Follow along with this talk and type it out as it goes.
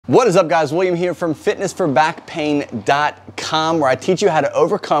What is up, guys? William here from fitnessforbackpain.com, where I teach you how to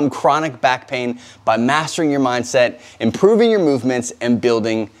overcome chronic back pain by mastering your mindset, improving your movements, and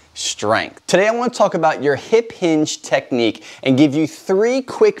building strength. Today I want to talk about your hip hinge technique and give you 3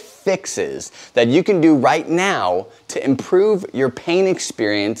 quick fixes that you can do right now to improve your pain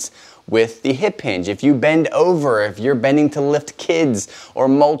experience with the hip hinge. If you bend over, if you're bending to lift kids or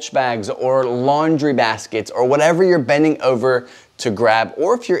mulch bags or laundry baskets or whatever you're bending over to grab,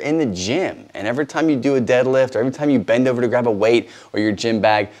 or if you're in the gym and every time you do a deadlift or every time you bend over to grab a weight or your gym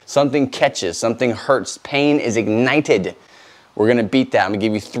bag, something catches, something hurts, pain is ignited. We're gonna beat that. I'm gonna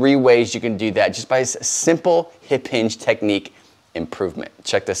give you 3 ways you can do that just by a simple hip hinge technique improvement.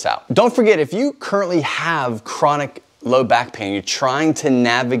 Check this out. Don't forget, if you currently have chronic low back pain, you're trying to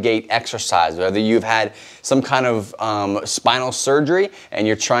navigate exercise, whether you've had some kind of spinal surgery and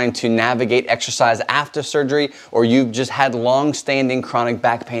you're trying to navigate exercise after surgery, or you've just had long-standing chronic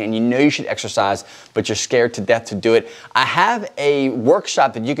back pain and you know you should exercise, but you're scared to death to do it, I have a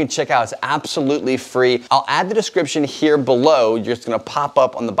workshop that you can check out. It's absolutely free. I'll add the description here below. You're just gonna pop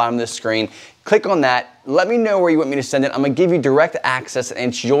up on the bottom of the screen. Click on that. Let me know where you want me to send it. I'm gonna give you direct access and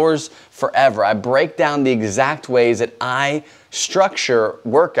it's yours forever. I break down the exact ways that I structure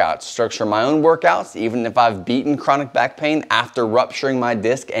workouts, structure my own workouts, even if I've beaten chronic back pain after rupturing my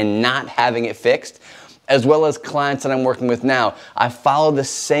disc and not having it fixed, as well as clients that I'm working with now. I follow the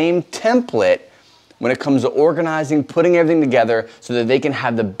same template when it comes to organizing, putting everything together so that they can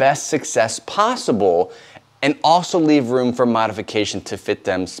have the best success possible and also leave room for modification to fit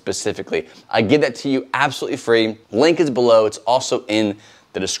them specifically. I give that to you absolutely free. Link is below. It's also in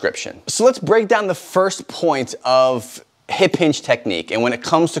the description. So let's break down the first point of hip hinge technique. And when it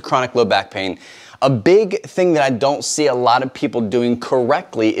comes to chronic low back pain, a big thing that I don't see a lot of people doing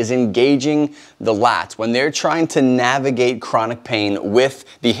correctly is engaging the lats. When they're trying to navigate chronic pain with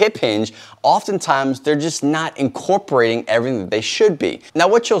the hip hinge, oftentimes they're just not incorporating everything that they should be. Now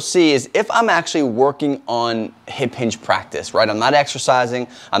what you'll see is if I'm actually working on hip hinge practice, right? I'm not exercising,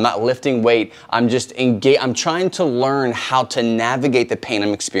 I'm not lifting weight, I'm just I'm trying to learn how to navigate the pain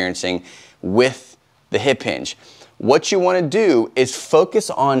I'm experiencing with the hip hinge. What you want to do is focus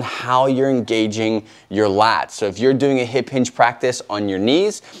on how you're engaging your lats. So if you're doing a hip hinge practice on your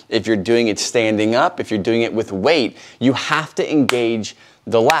knees, if you're doing it standing up, if you're doing it with weight, you have to engage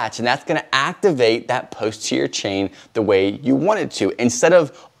the lats, and that's going to activate that posterior chain the way you want it to. Instead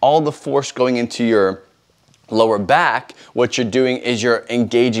of all the force going into your lower back, what you're doing is you're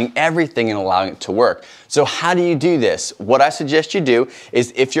engaging everything and allowing it to work. So how do you do this? What I suggest you do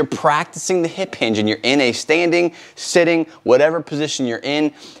is if you're practicing the hip hinge and you're in a standing, sitting, whatever position you're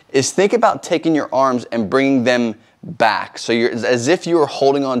in, is think about taking your arms and bringing them back. So you're as if you were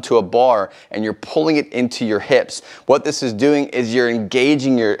holding onto a bar and you're pulling it into your hips. What this is doing is you're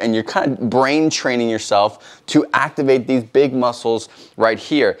engaging and you're kind of brain training yourself to activate these big muscles right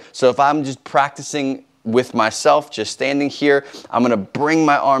here. So if I'm just practicing with myself, just standing here, I'm gonna bring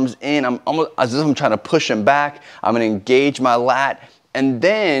my arms in, I'm almost as if I'm trying to push them back. I'm gonna engage my lat, and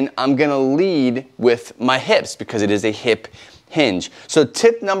then I'm gonna lead with my hips because it is a hip hinge. So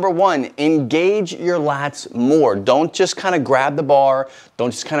tip number 1, engage your lats more. Don't just kind of grab the bar,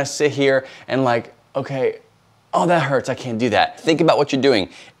 don't just kind of sit here and like, okay, oh that hurts, I can't do that. Think about what you're doing.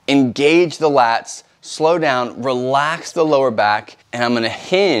 Engage the lats, slow down, relax the lower back, and I'm gonna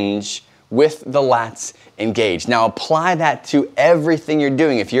hinge with the lats engaged. Now apply that to everything you're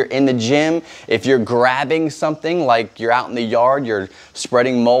doing. If you're in the gym, if you're grabbing something like you're out in the yard, you're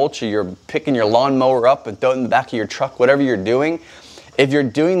spreading mulch, or you're picking your lawnmower up and throw it in the back of your truck, whatever you're doing, if you're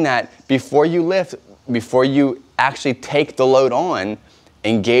doing that before you lift, before you actually take the load on,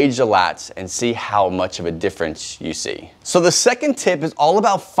 engage the lats and see how much of a difference you see. So the second tip is all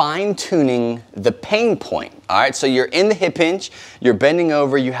about fine-tuning the pain point. All right, so you're in the hip hinge, you're bending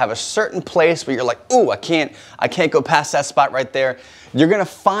over, you have a certain place where you're like, ooh, I can't go past that spot right there. You're gonna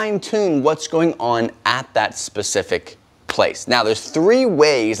fine-tune what's going on at that specific place. Now there's 3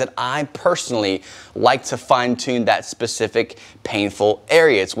 ways that I personally like to fine-tune that specific painful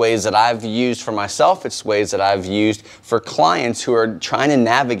area. It's ways that I've used for myself, it's ways that I've used for clients who are trying to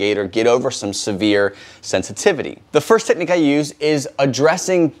navigate or get over some severe sensitivity. The first technique I use is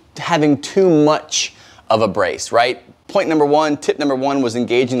addressing having too much of a brace, right? Point number 1, tip number 1 was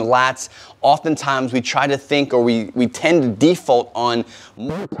engaging the lats. Oftentimes we try to think, or we tend to default on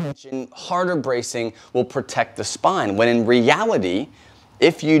more tension, harder bracing will protect the spine, when in reality,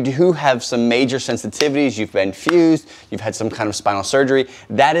 if you do have some major sensitivities, you've been fused, you've had some kind of spinal surgery,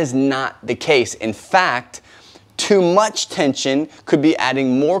 that is not the case. In fact, too much tension could be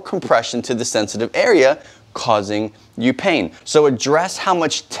adding more compression to the sensitive area, causing you pain. So address how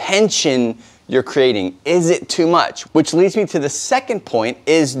much tension you're creating. Is it too much? Which leads me to the second point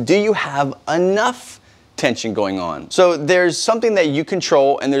is, do you have enough tension going on? So there's something that you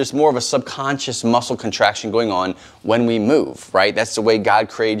control, and there's more of a subconscious muscle contraction going on when we move, right? That's the way God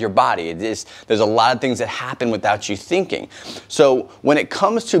created your body. There's a lot of things that happen without you thinking. So when it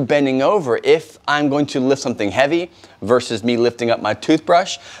comes to bending over, if I'm going to lift something heavy versus me lifting up my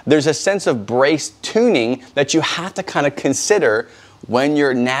toothbrush, there's a sense of brace tuning that you have to kind of consider when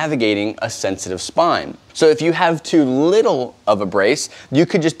you're navigating a sensitive spine. So if you have too little of a brace, you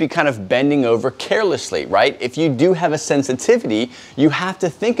could just be kind of bending over carelessly, right? If you do have a sensitivity, you have to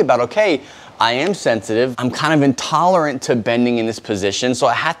think about, okay, I am sensitive, I'm kind of intolerant to bending in this position, so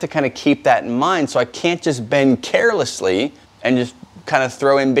I have to kind of keep that in mind. So I can't just bend carelessly and just kind of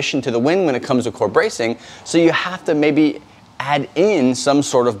throw ambition to the wind when it comes to core bracing. So you have to maybe add in some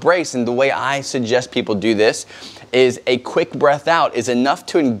sort of brace. And the way I suggest people do this is a quick breath out is enough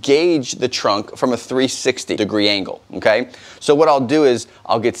to engage the trunk from a 360-degree angle, okay? So what I'll do is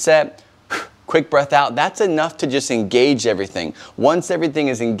I'll get set, quick breath out. That's enough to just engage everything. Once everything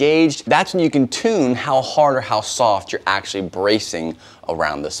is engaged, that's when you can tune how hard or how soft you're actually bracing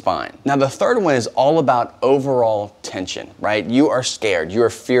around the spine. Now the third one is all about overall tension, right? You are scared, you are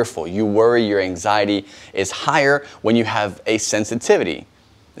fearful, you worry, your anxiety is higher when you have a sensitivity,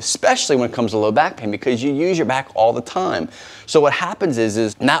 especially when it comes to low back pain, because you use your back all the time. So what happens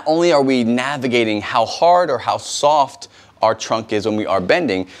is not only are we navigating how hard or how soft our trunk is when we are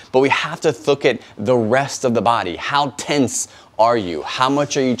bending, but we have to look at the rest of the body. How tense are you? How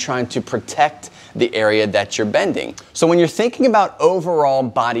much are you trying to protect the area that you're bending? So when you're thinking about overall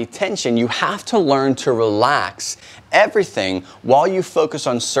body tension, you have to learn to relax everything while you focus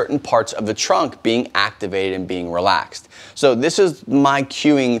on certain parts of the trunk being activated and being relaxed. So this is my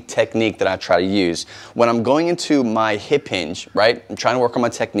cueing technique that I try to use. When I'm going into my hip hinge, right? I'm trying to work on my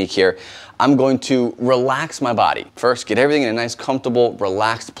technique here. I'm going to relax my body. First, get everything in a nice, comfortable,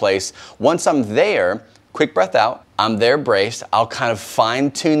 relaxed place. Once I'm there, quick breath out, I'm there braced. I'll kind of fine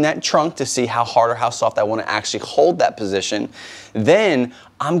tune that trunk to see how hard or how soft I want to actually hold that position. Then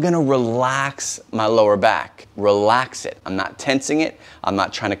I'm going to relax my lower back. Relax it. I'm not tensing it. I'm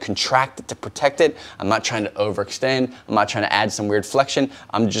not trying to contract it to protect it. I'm not trying to overextend. I'm not trying to add some weird flexion.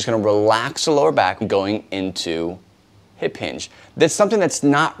 I'm just going to relax the lower back going into hip hinge. That's something that's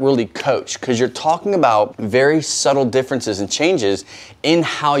not really coached, because you're talking about very subtle differences and changes in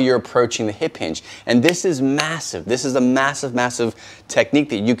how you're approaching the hip hinge. And this is massive. This is a massive, massive technique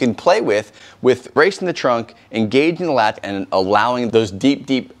that you can play with bracing the trunk, engaging the lat, and allowing those deep,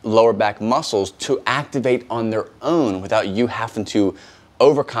 deep lower back muscles to activate on their own without you having to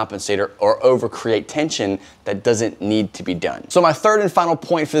overcompensate or overcreate tension that doesn't need to be done. So my third and final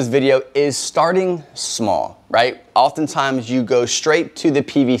point for this video is starting small, right? Oftentimes you go straight to the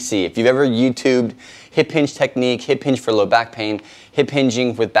PVC. If you've ever YouTubed hip hinge technique, hip hinge for low back pain, hip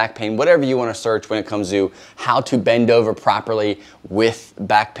hinging with back pain, whatever you want to search when it comes to how to bend over properly with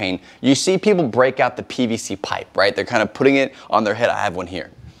back pain, you see people break out the PVC pipe, right? They're kind of putting it on their head. I have one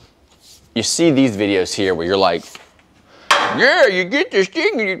here. You see these videos here where you're like, yeah, you get this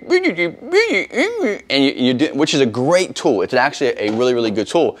thing, and you do, which is a great tool. It's actually a really, really good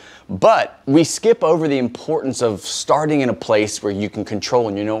tool. But we skip over the importance of starting in a place where you can control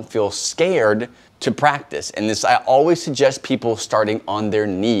and you don't feel scared to practice. And this, I always suggest people starting on their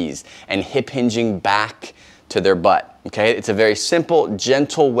knees and hip hinging back to their butt. Okay, it's a very simple,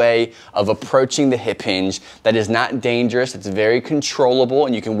 gentle way of approaching the hip hinge that is not dangerous. It's very controllable,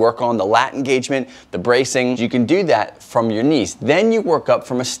 and you can work on the lat engagement, the bracing. You can do that from your knees. Then you work up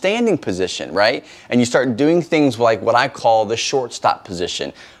from a standing position, right? And you start doing things like what I call the shortstop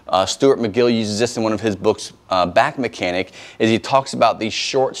position. Stuart McGill uses this in one of his books, Back Mechanic, is he talks about the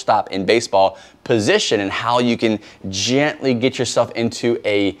shortstop in baseball position and how you can gently get yourself into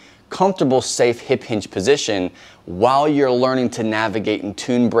a comfortable, safe hip hinge position while you're learning to navigate and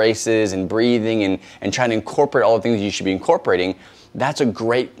tune braces and breathing and trying to incorporate all the things you should be incorporating. That's a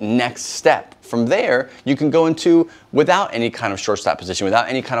great next step. From there, you can go into without any kind of shortstop position, without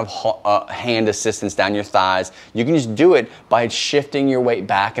any kind of hand assistance down your thighs. You can just do it by shifting your weight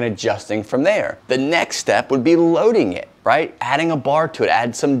back and adjusting from there. The next step would be loading it, right? Adding a bar to it,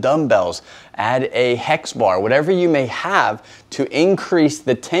 add some dumbbells, add a hex bar, whatever you may have to increase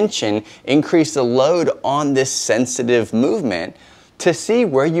the tension, increase the load on this sensitive movement to see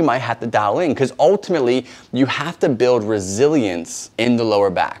where you might have to dial in, because ultimately you have to build resilience in the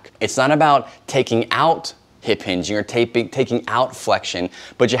lower back. It's not about taking out hip hinging or taking out flexion,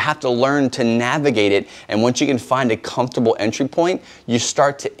 but you have to learn to navigate it. And once you can find a comfortable entry point, you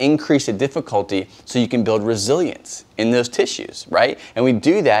start to increase the difficulty so you can build resilience in those tissues, right? And we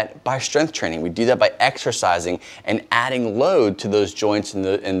do that by strength training. We do that by exercising and adding load to those joints and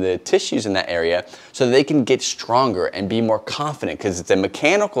the tissues in that area so that they can get stronger and be more confident, because it's a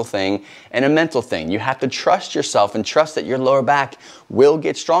mechanical thing and a mental thing. You have to trust yourself and trust that your lower back will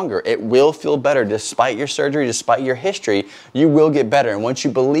get stronger. It will feel better despite your surgery, despite your history. You will get better. And once you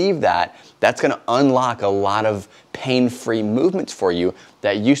believe that, that's going to unlock a lot of pain-free movements for you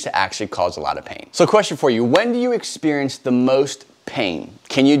that used to actually cause a lot of pain. So question for you, when do you experience the most pain?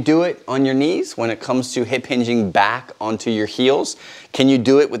 Can you do it on your knees when it comes to hip hinging back onto your heels? Can you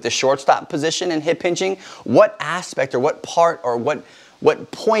do it with the shortstop position and hip hinging? What aspect or what part or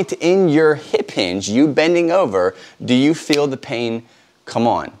what point in your hip hinge, you bending over, do you feel the pain come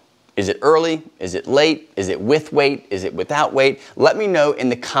on? Is it early? Is it late? Is it with weight? Is it without weight? Let me know in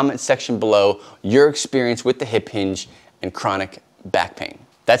the comment section below your experience with the hip hinge and chronic back pain.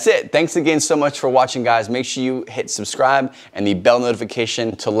 That's it. Thanks again so much for watching, guys. Make sure you hit subscribe and the bell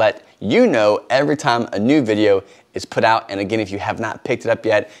notification to let you know every time a new video is put out. And again, if you have not picked it up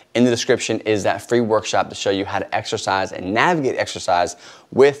yet, in the description is that free workshop to show you how to exercise and navigate exercise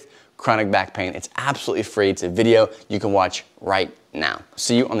with chronic back pain. It's absolutely free. It's a video you can watch right now.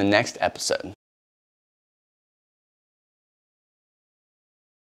 See you on the next episode.